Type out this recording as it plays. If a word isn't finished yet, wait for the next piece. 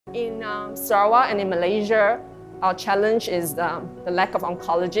In Sarawak and in Malaysia, our challenge is the lack of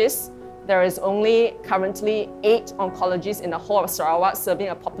oncologists. There is only currently 8 oncologists in the whole of Sarawak, serving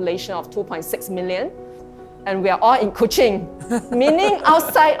a population of 2.6 million. And we are all in Kuching, meaning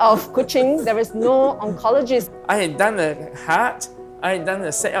outside of Kuching, there is no oncologist. I had done the heart, I had done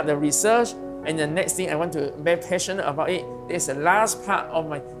the set up the research, and the next thing I want to be passionate about it is the last part of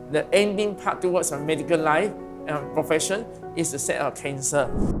the ending part towards my medical life profession is the set of cancer.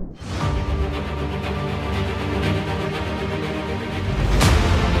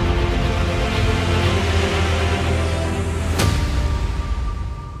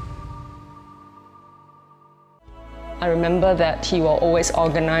 I remember that he will always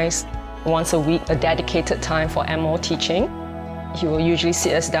organize once a week a dedicated time for MO teaching. He will usually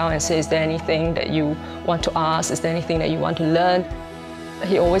sit us down and say, is there anything that you want to ask? Is there anything that you want to learn?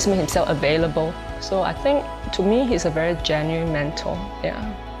 He always made himself available. So I think, to me, he's a very genuine mentor. Yeah.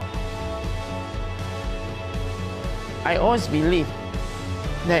 I always believe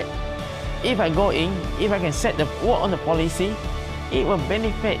that if I go in, if I can set the work on the policy, it will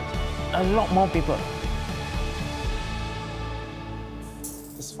benefit a lot more people.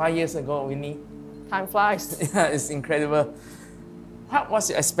 It's 5 years ago, Winnie. Time flies. Yeah, it's incredible. What was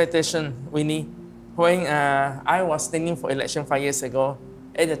your expectation, Winnie, when I was standing for election 5 years ago,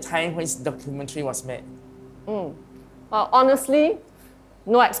 at the time when this documentary was made? Well, honestly,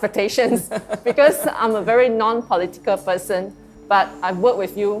 no expectations, because I'm a very non-political person. But I've worked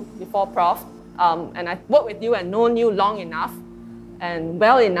with you before, Prof, and I've worked with you and known you long enough and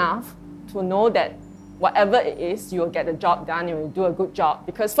well enough to know that whatever it is, you'll get the job done, you'll do a good job.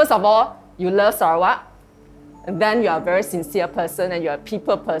 Because first of all, you love Sarawak, and then you're a very sincere person and you're a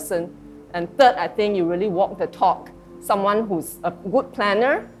people person. And third, I think you really walk the talk. Someone who's a good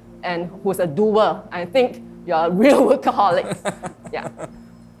planner and who's a doer. I think you're a real workaholic. Yeah.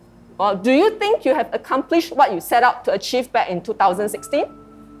 Well, do you think you have accomplished what you set out to achieve back in 2016?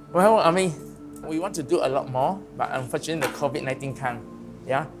 Well, I mean, we want to do a lot more, but unfortunately the COVID-19 came.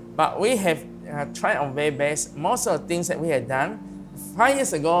 Yeah? But we have tried our very best. Most of the things that we had done, 5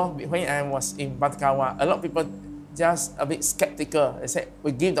 years ago, when I was in Kawah, a lot of people just a bit skeptical. They said,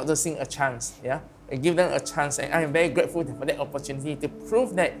 we give Dr. Singh a chance. Yeah? We give them a chance, and I am very grateful for that opportunity to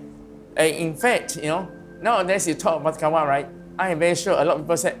prove that, in fact, you know, nowadays you talk about Kawah, right? I am very sure a lot of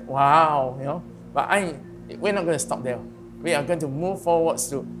people said, wow, you know, but we're not going to stop there. We are going to move forwards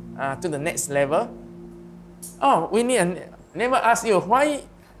to the next level. Oh, Winnie, I never asked you,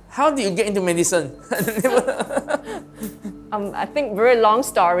 how did you get into medicine? I think very long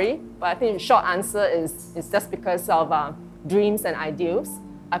story, but I think the short answer is just because of dreams and ideals.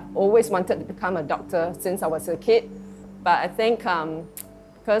 I've always wanted to become a doctor since I was a kid, but I think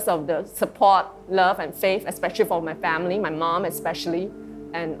because of the support, love and faith, especially from my family, my mom especially,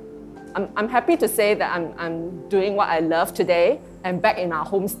 and I'm happy to say that I'm doing what I love today and back in our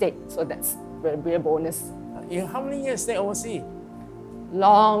home state, so that's a real bonus. How many years stay overseas?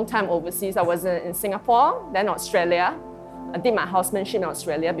 Long time overseas. I was in Singapore, then Australia. I did my housemanship in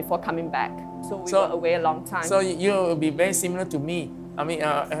Australia before coming back. So we were away a long time. So you will be very similar to me. I mean,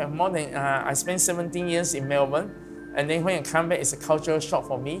 more than, I spent 17 years in Melbourne. And then when I come back, it's a cultural shock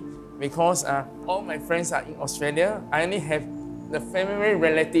for me because all my friends are in Australia. I only have the family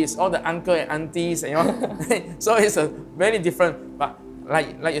relatives, all the uncle and aunties, you know. So it's a very different, but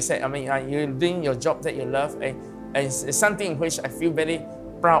like you said, I mean, you're doing your job that you love, and it's something in which I feel very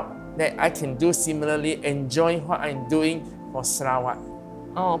proud that I can do similarly, enjoy what I'm doing for Sarawak.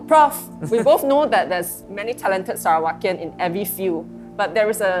 Oh, Prof, we both know that there's many talented Sarawakians in every field, but there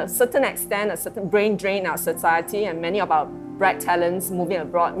is a certain extent, a certain brain drain in our society, and many of our bright talents moving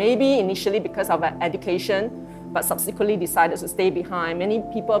abroad, maybe initially because of our education, but subsequently decided to stay behind. Many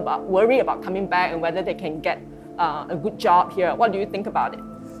people worry about coming back and whether they can get a good job here. What do you think about it?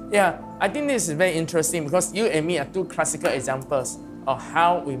 Yeah, I think this is very interesting because you and me are two classical examples of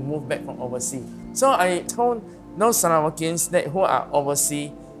how we move back from overseas. So I told those Sarawakians who are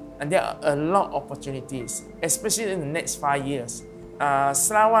overseas, and there are a lot of opportunities, especially in the next 5 years.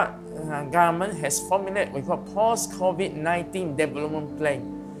 Sarawak government has formulated what we call post-COVID-19 development plan.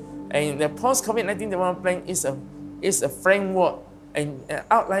 And the post-COVID-19 development plan is a framework and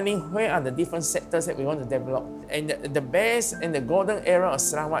outlining where are the different sectors that we want to develop. And the best and the golden era of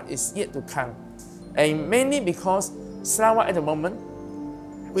Sarawak is yet to come. And mainly because Sarawak at the moment,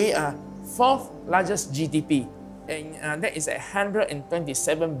 we are 4th largest GDP. And that is at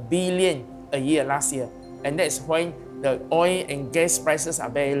 127 billion a year last year. And that's when the oil and gas prices are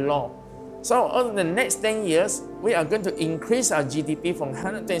very low. So over the next 10 years, we are going to increase our GDP from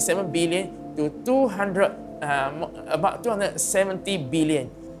 127 billion to about 270 billion.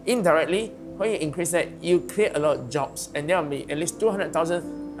 indirectly, when you increase that, you create a lot of jobs, and there will be at least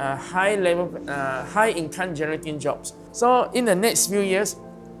 200,000 high income generating jobs. So in the next few years,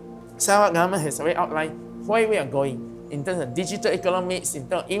 Sarawak government has already outlined where we are going in terms of digital economics, in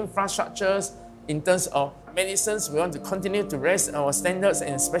terms of infrastructures, in terms of medicines. We want to continue to raise our standards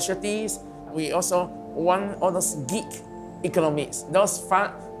and specialties. We also want all those geek economics. Those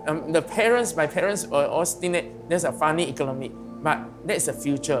fun, my parents will always think that there's a funny economic, but that's the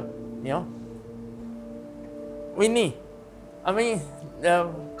future, you know. Winnie, I mean, the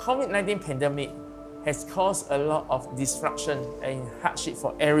COVID-19 pandemic has caused a lot of disruption and hardship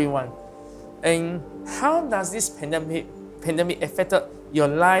for everyone. And how does this pandemic affected your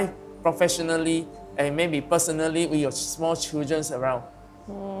life professionally and maybe personally with your small children around?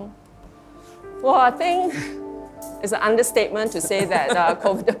 Well, I think it's an understatement to say that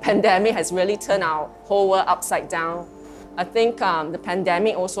the pandemic has really turned our whole world upside down. I think the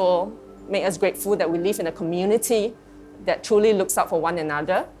pandemic also made us grateful that we live in a community that truly looks out for one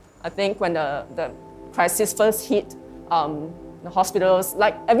another. I think when the crisis first hit, the hospitals,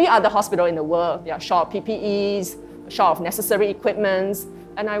 like every other hospital in the world, they are short of PPEs, short of necessary equipments,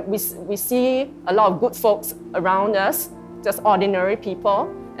 and we see a lot of good folks around us, just ordinary people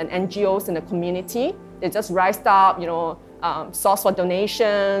and NGOs in the community. They just rised up, you know, source for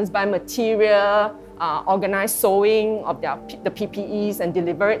donations, buy material, organize sewing of the PPEs and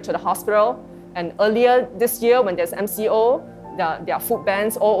deliver it to the hospital. And earlier this year, when there's MCO, there are food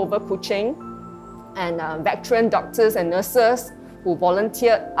banks all over Kuching, and veteran doctors and nurses who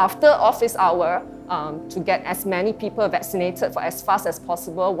volunteered after office hour to get as many people vaccinated for as fast as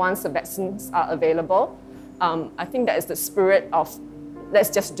possible once the vaccines are available. I think that is the spirit of let's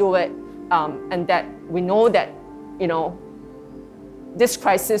just do it, and that we know that, you know, this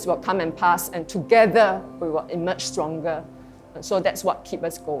crisis will come and pass, and together we will emerge stronger. And so that's what keeps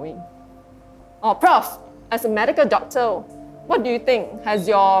us going. Oh, Prof, as a medical doctor, what do you think? Has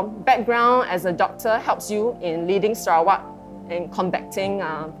your background as a doctor helps you in leading Sarawak in combating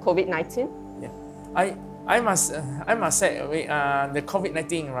COVID-19? Yeah, I must say the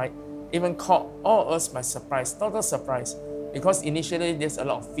COVID-19, right, even caught all of us by surprise, total surprise, because initially there's a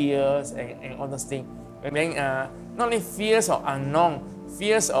lot of fears and all those things. I mean, not only fears of unknown,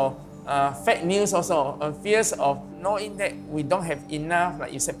 fears of fake news also, fears of knowing that we don't have enough,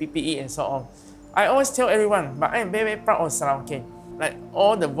 like you said, PPE and so on. I always tell everyone, but I am very, very proud of Sarawakians. Like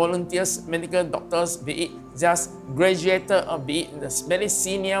all the volunteers, medical doctors, be it just graduated or be it the very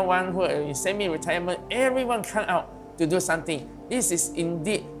senior one who are in semi-retirement, everyone come out to do something. This is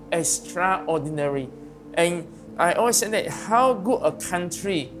indeed extraordinary. And I always say that how good a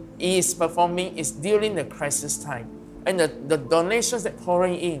country is performing is during the crisis time. And the donations that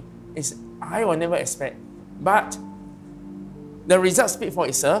pouring in is I will never expect. But the results speak for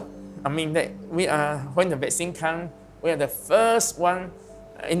itself. I mean that we are, when the vaccine comes, we are the first one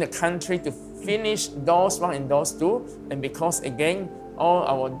in the country to finish dose 1 and dose 2. And because again, all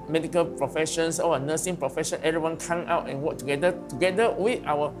our medical professions, all our nursing profession, everyone come out and work together with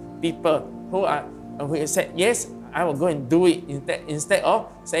our people who said, yes, I will go and do it instead of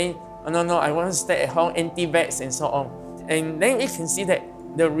saying, oh, no, I want to stay at home, anti-vax and so on. And then we can see that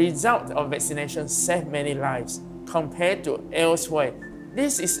the result of vaccination saved many lives compared to elsewhere.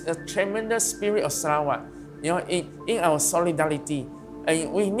 This is a tremendous spirit of Sarawak, you know, in our solidarity.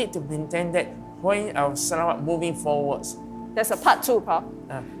 And we need to maintain that when our Sarawak moving forwards. There's a part 2, Prof.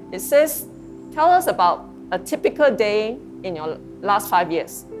 It says, tell us about a typical day in your last 5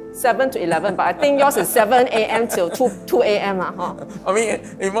 years. 7 to 11, but I think yours is 7 a.m. till 2 a.m. Huh? I mean,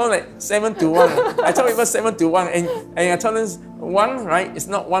 it's more like 7 to 1. I told people 7 to 1, and I told them 1, right? It's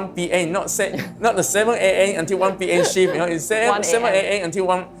not 1 p.m., not the 7 a.m. until 1 p.m. shift. You know, it's 7 a.m. until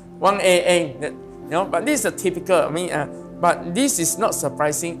 1 a.m. You know, but this is a typical. I mean, but this is not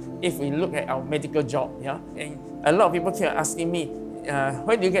surprising if we look at our medical job. Yeah, and a lot of people keep asking me,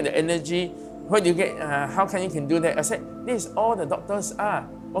 where do you get the energy? Where do you get? How can you do that? I said, this is all the doctors are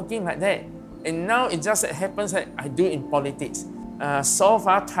working like that. And now it just happens that I do in politics. So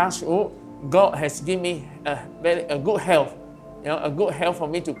far, touch wood, God has given me a good health, you know, a good health for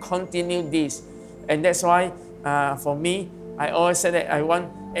me to continue this. And that's why, for me, I always say that I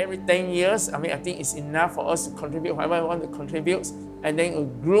want every 10 years, I mean, I think it's enough for us to contribute whatever I want to contribute, and then we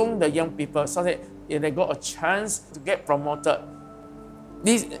groom the young people so that they got a chance to get promoted.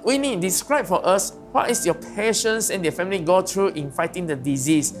 Winnie, describe for us what is your patients and their family go through in fighting the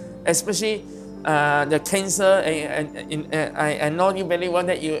disease, especially the cancer. And I know you very well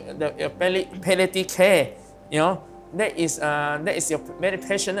that your palliative care, you know, that is you're very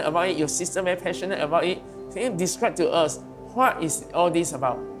passionate about it. Your sister very passionate about it. Can you describe to us what is all this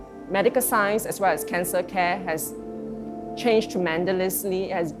about? medical science as well as cancer care has changed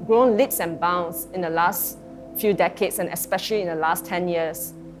tremendously. It has grown leaps and bounds in the last few decades, and especially in the last 10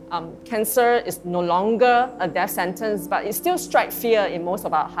 years. Cancer is no longer a death sentence, but it still strikes fear in most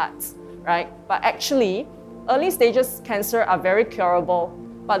of our hearts, right? But actually, early stages cancer are very curable,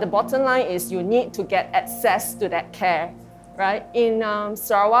 but the bottom line is you need to get access to that care, right? In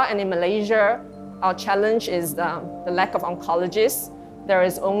Sarawak and in Malaysia, our challenge is the lack of oncologists. There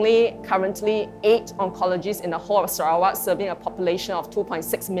is only currently 8 oncologists in the whole of Sarawak, serving a population of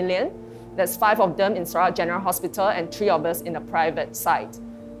 2.6 million. There's 5 of them in Sarawak General Hospital and 3 of us in the private side.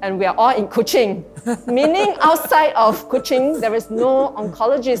 And we are all in Kuching, meaning outside of Kuching, there is no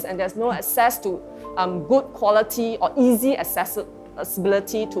oncologist and there's no access to good quality or easy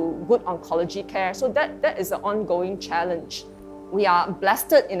accessibility to good oncology care. So that is an ongoing challenge. We are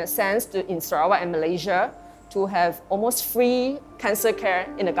blessed in a sense in Sarawak and Malaysia to have almost free cancer care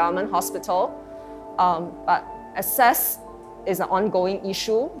in a government hospital. But access is an ongoing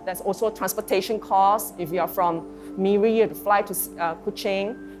issue. There's also transportation costs. If you are from Miri, you have to fly to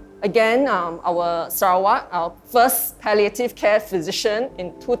Kuching. Again, our Sarawak, our first palliative care physician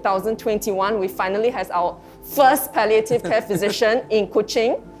in 2021, we finally has our first palliative care physician in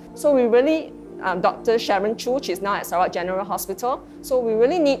Kuching. So we really, Dr. Sharon Chu, she's now at Sarawak General Hospital. So we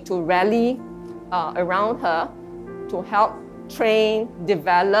really need to rally around her to help train,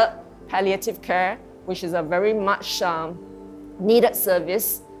 develop palliative care, which is a very much needed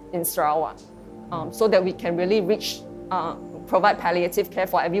service in Sarawak, so that we can really provide palliative care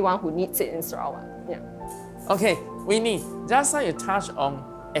for everyone who needs it in Sarawak. Yeah. Okay, Winnie, just like you touched on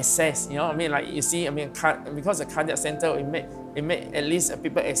access, I mean, like you see, because the cardiac center, it made at least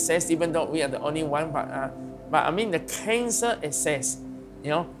people access, even though we are the only one, but I mean the cancer access,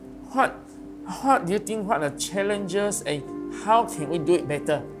 what do you think, what are the challenges and how can we do it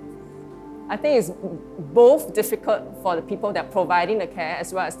better? I think it's both difficult for the people that are providing the care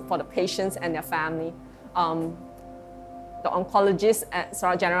as well as for the patients and their family. The oncologists at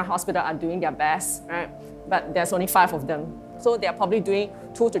Sarawak General Hospital are doing their best, right? But there's only 5 of them. So they're probably doing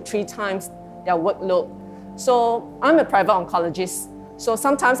 2 to 3 times their workload. So I'm a private oncologist. So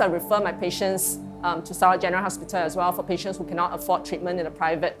sometimes I refer my patients to Sarawak General Hospital as well for patients who cannot afford treatment in the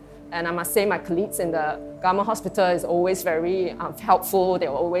private. And I must say my colleagues in the government hospital is always very helpful. They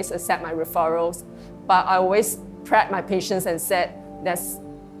will always accept my referrals. But I always prep my patients and said there's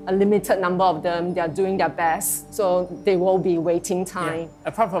a limited number of them, they are doing their best, so they will be waiting time. Yeah.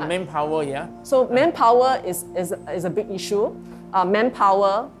 Apart from manpower, yeah? So manpower is a big issue.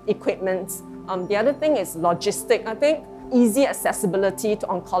 Manpower, equipment. The other thing is logistic. I think easy accessibility to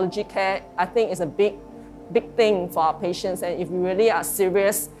oncology care, I think is a big thing for our patients. And if we really are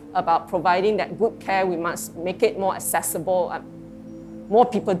serious about providing that good care, we must make it more accessible, more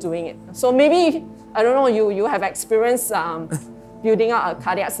people doing it. So maybe, I don't know, you have experience building out a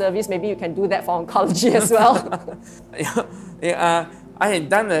cardiac service, maybe you can do that for oncology as well. I had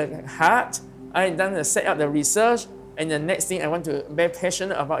done the heart, I had done the set up the research, and the next thing I want to be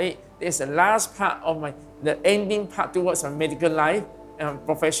passionate about it is the last part of the ending part towards my medical life and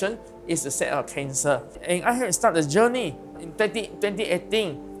profession is the set up cancer. And I had to start the journey in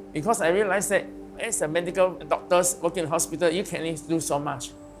 2018 because I realized that as a medical doctors working in hospital, you can only do so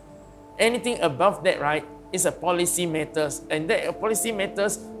much. Anything above that, right, is a policy matters, and that policy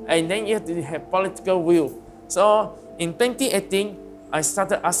matters, and then you have to have political will. So in 2018, I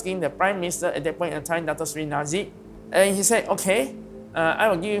started asking the Prime Minister at that point in time, Dr. 𝘠𝘢𝘐𝑚, and he said, okay, I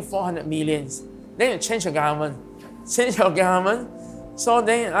will give you 400 million. Then you change your government. So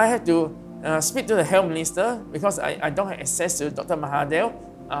then I had to speak to the Health Minister because I don't have access to Dr.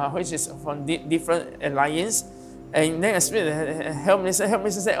 𝘠𝘠𝘍𝘍, which is from different alliance. And then I speak to the Health Minister. Health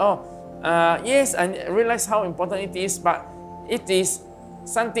Minister said, yes, I realize how important it is, but it is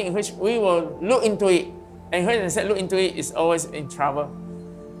something which we will look into it. And when I said look into it, it's always in trouble.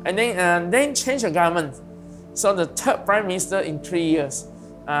 And then change the government. So the 3rd Prime Minister in 3 years,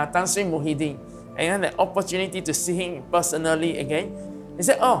 Tan Sri Muhyiddin, and I had the opportunity to see him personally again. He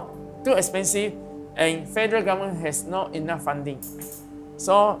said, too expensive, and federal government has not enough funding.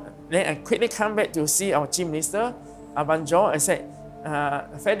 So then I quickly come back to see our Chief Minister, Abang Jo, and said,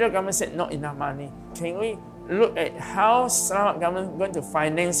 the federal government said not enough money. Can we look at how Sarawak government going to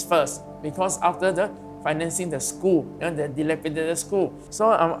finance first? Because after the financing the school, the dilapidated school. So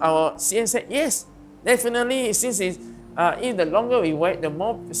our CM said, yes, definitely, since if the longer we wait, the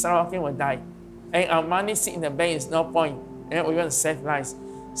more Sarawakians will die. And our money sit in the bank is no point. And we want to save lives.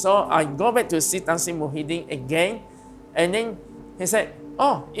 So I go back to see Tan Sri Muhyiddin again. And then he said,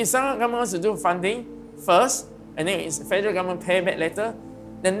 if Sarawak government wants to do funding first, and then it's federal government pay back later,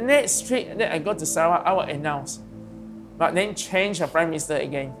 The next trip that I go to Sarawak, I will announce. But then change the Prime Minister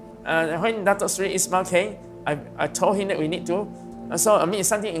again. When Dr. 𝘧𝘂𝗶𝗵 came, I told him that we need to. So I mean, it's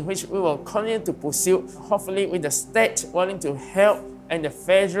something in which we will continue to pursue, hopefully with the state willing to help and the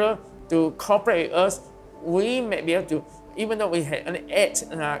federal to cooperate with us. We may be able to, even though we had only 8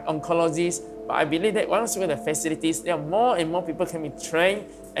 oncologists, but I believe that once we have the facilities, there are more and more people can be trained,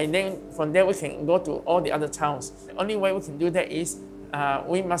 and then from there we can go to all the other towns. The only way we can do that is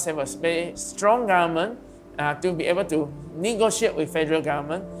we must have a very strong government to be able to negotiate with federal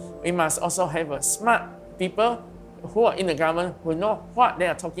government. We must also have a smart people who are in the government who know what they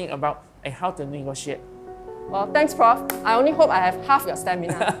are talking about and how to negotiate. Well, thanks, Prof. I only hope I have half your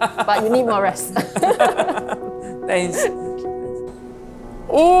stamina, but you need more rest. Thanks.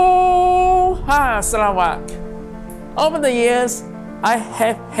 Oh, Sarawak. Over the years, I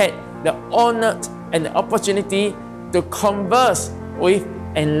have had the honor and the opportunity to converse with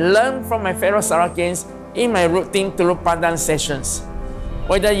and learn from my fellow Sarawakians in my routine 𝘚𝘓𝘚 sessions.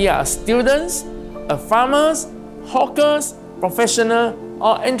 Whether you are students, farmers, hawkers, professional,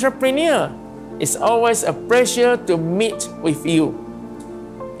 or entrepreneur, it's always a pleasure to meet with you.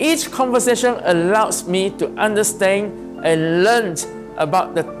 Each conversation allows me to understand and learn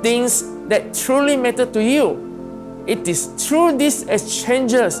about the things that truly matter to you. It is through these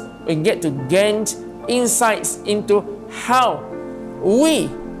exchanges we get to gain insights into how we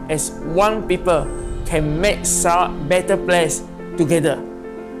as one people can make Sarawak a better place together.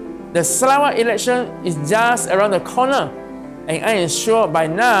 The Sarawak election is just around the corner, and I am sure by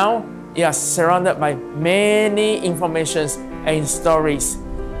now you are surrounded by many informations and stories.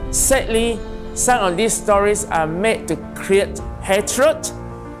 Sadly, some of these stories are made to create hatred,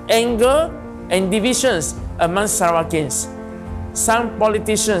 anger, and divisions among Sarawakians. Some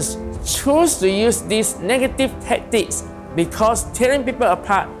politicians choose to use these negative tactics because tearing people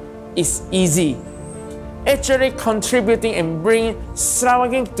apart is easy. Actually contributing and bringing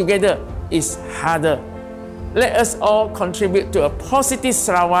Sarawakians together is harder. Let us all contribute to a positive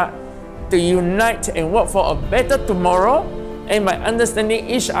Sarawak, to unite and work for a better tomorrow, and by understanding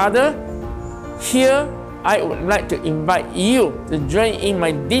each other. Here, I would like to invite you to join in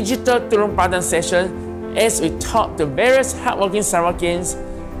my digital 𝘚𝘓𝘚 session as we talk to various hardworking Sarawakians.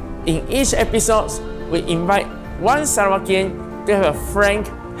 In each episode, we invite one Sarawakian to have a frank,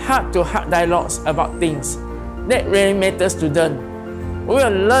 heart-to-heart dialogues about things that really matters to them. We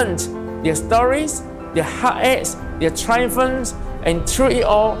will learn their stories, their heartaches, their triumphs, and through it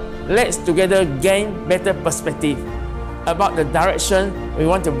all, let's together gain better perspective about the direction we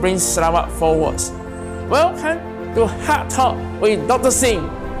want to bring Sarawak forwards. Welcome to Heart Talk with Dr.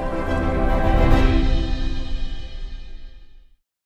 𝘧𝘂𝗶𝗵.